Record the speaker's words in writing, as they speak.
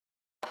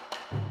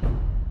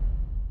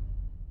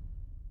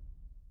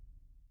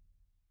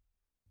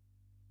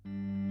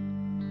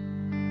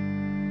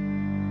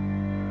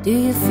Do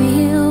you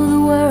feel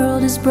the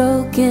world is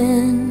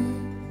broken?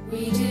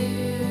 We do.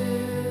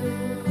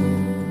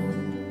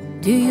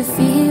 Do you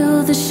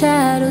feel the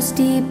shadows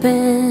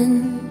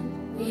deepen?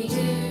 We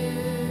do.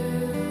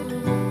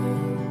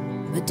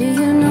 But do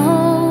you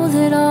know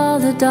that all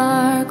the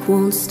dark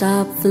won't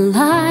stop the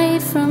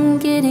light from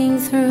getting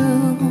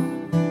through?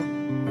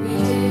 We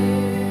do.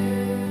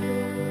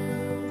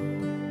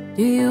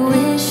 Do you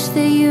wish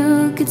that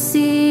you could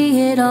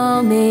see it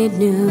all made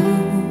new?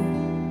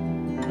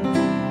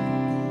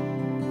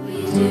 We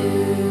do.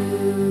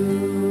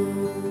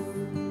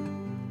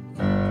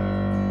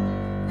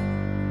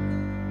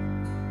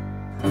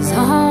 Is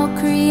all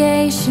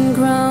creation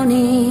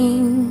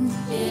groaning?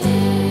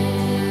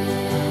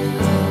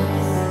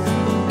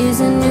 Is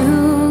a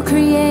new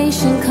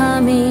creation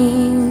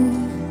coming?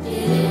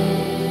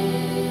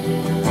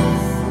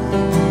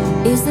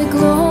 Is the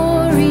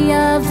glory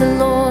of the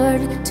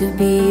Lord to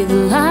be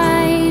the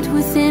light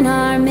within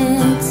our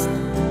midst?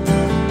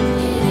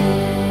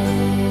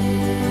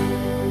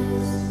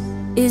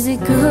 Is it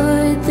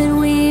good that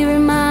we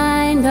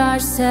remind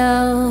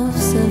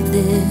ourselves of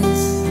this?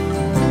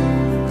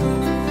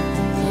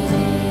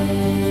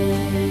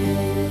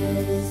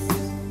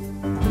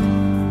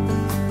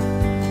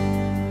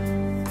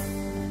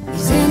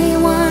 Is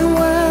anyone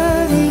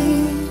worthy?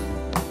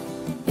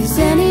 Is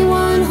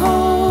anyone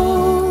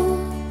whole?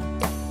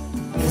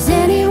 Is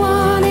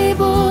anyone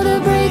able to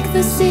break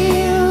the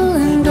seal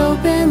and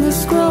open the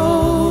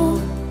scroll?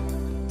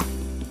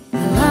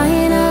 The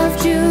Lion of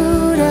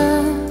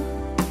Judah,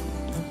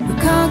 who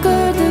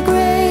conquered the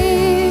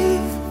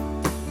grave,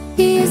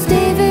 he is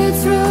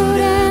David's root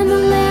and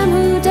the Lamb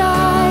who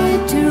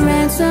died to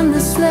ransom the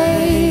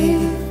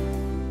slave.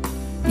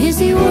 Is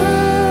he worthy?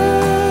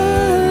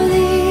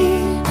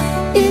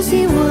 Is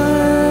he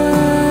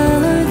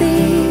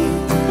worthy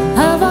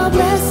of all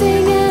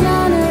blessing and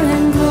honor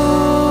and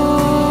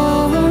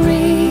glory?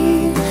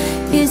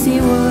 Is he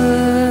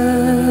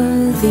worthy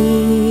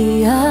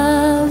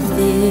of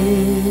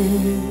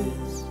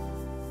this?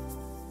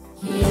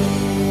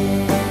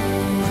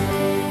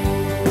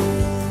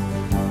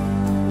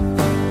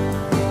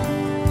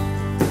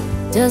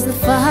 Does the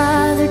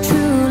Father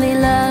truly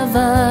love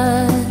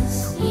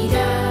us? He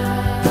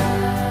does.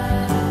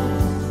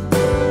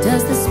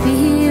 Does the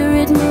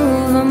Spirit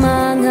move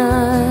among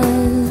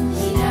us?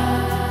 He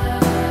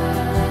does.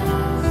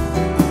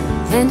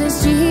 And does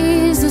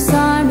Jesus,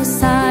 our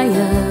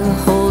Messiah,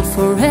 hold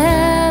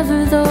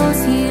forever those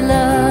he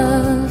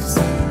loves?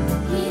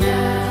 He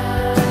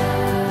does.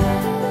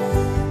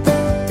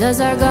 Does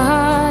our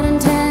God